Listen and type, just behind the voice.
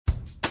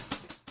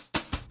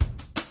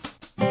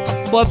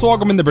Let's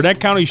welcome in the Burnett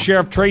County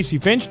Sheriff Tracy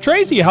Finch.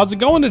 Tracy, how's it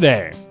going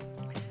today?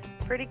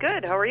 Pretty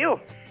good. How are you?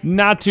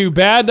 Not too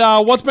bad.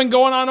 What's been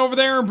going on over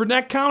there in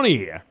Burnett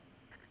County?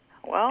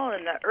 Well,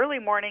 in the early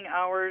morning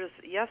hours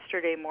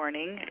yesterday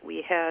morning,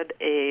 we had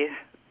a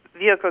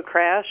vehicle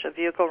crash. A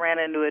vehicle ran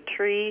into a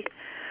tree.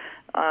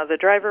 The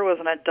driver was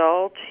an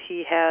adult.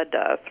 He had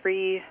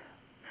 3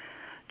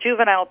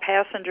 juvenile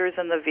passengers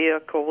in the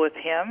vehicle with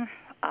him.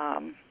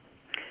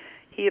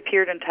 He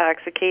appeared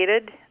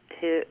intoxicated.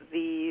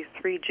 The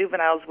 3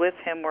 juveniles with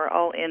him were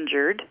all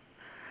injured.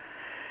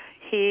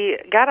 He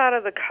got out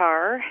of the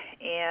car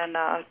and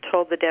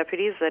told the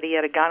deputies that he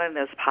had a gun in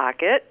his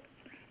pocket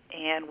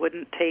and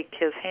wouldn't take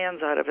his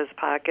hands out of his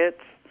pockets.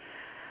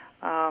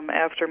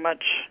 After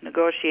much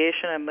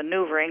negotiation and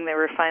maneuvering, they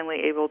were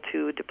finally able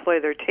to deploy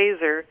their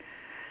taser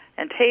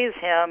and tase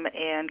him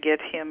and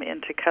get him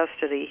into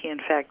custody. He, in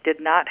fact,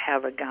 did not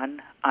have a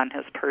gun on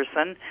his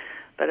person,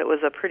 but it was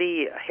a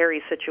pretty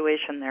hairy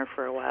situation there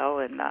for a while,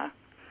 and I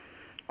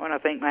want to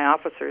thank my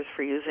officers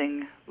for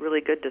using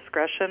really good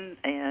discretion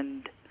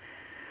and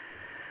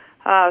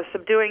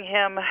subduing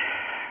him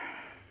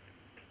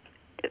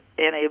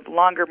in a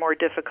longer, more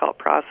difficult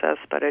process,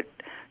 but it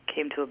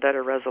came to a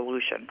better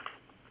resolution.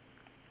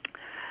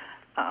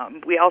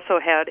 We also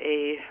had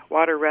a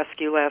water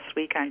rescue last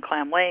week on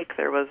Clam Lake.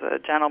 There was a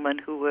gentleman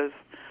who was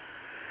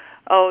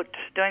out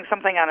doing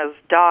something on his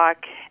dock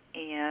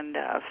and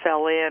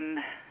fell in.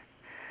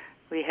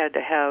 We had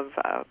to have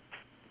a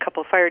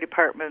couple fire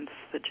departments.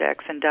 The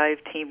Jackson Dive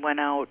team went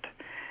out,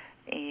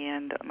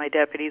 and my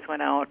deputies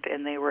went out,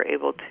 and they were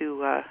able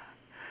to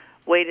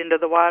wade into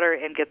the water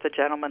and get the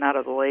gentleman out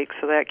of the lake,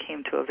 so that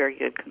came to a very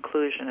good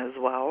conclusion as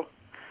well.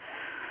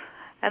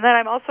 And then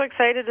I'm also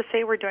excited to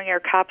say we're doing our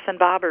Cops and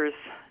Bobbers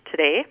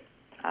today.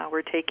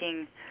 We're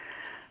taking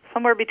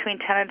somewhere between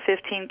 10 and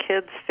 15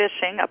 kids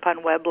fishing up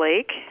on Webb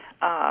Lake.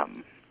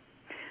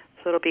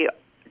 So it'll be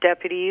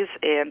deputies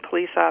and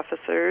police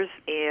officers,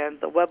 and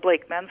the Webb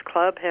Lake Men's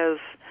Club has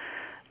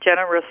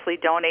generously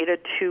donated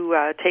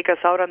to take us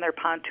out on their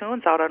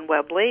pontoons out on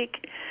Webb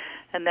Lake.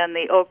 And then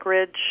the Oak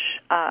Ridge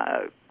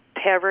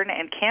Tavern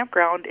and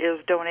Campground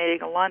is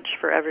donating a lunch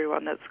for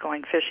everyone that's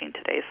going fishing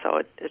today. So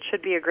it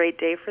should be a great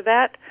day for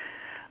that.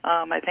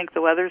 I think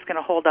the weather's going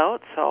to hold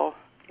out, so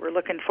we're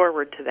looking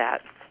forward to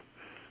that.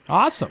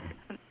 Awesome.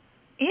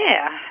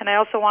 Yeah, and I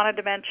also wanted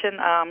to mention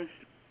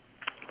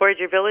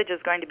Voyager Village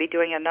is going to be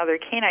doing another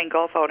canine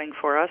golf outing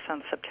for us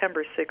on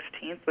September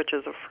 16th, which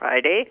is a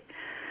Friday.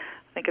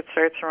 I think it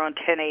starts around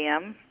 10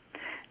 a.m.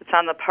 It's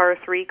on the par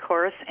 3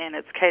 course, and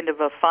it's kind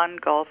of a fun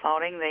golf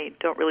outing. They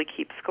don't really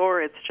keep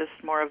score. It's just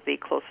more of the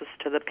closest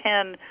to the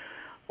pin,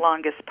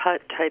 longest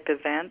putt type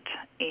event.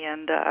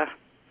 And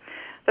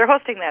they're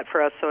hosting that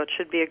for us, so it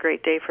should be a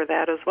great day for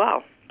that as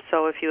well.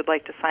 So if you would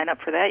like to sign up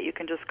for that, you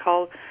can just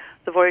call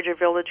the Voyager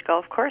Village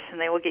Golf Course,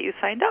 and they will get you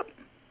signed up.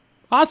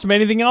 Awesome.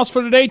 Anything else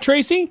for today,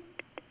 Tracy?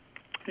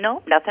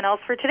 No, nothing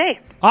else for today.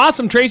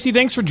 Awesome, Tracy.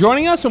 Thanks for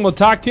joining us, and we'll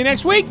talk to you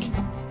next week.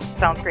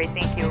 Sounds great.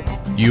 Thank you.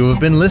 You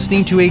have been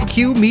listening to a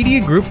Q Media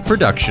Group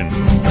production.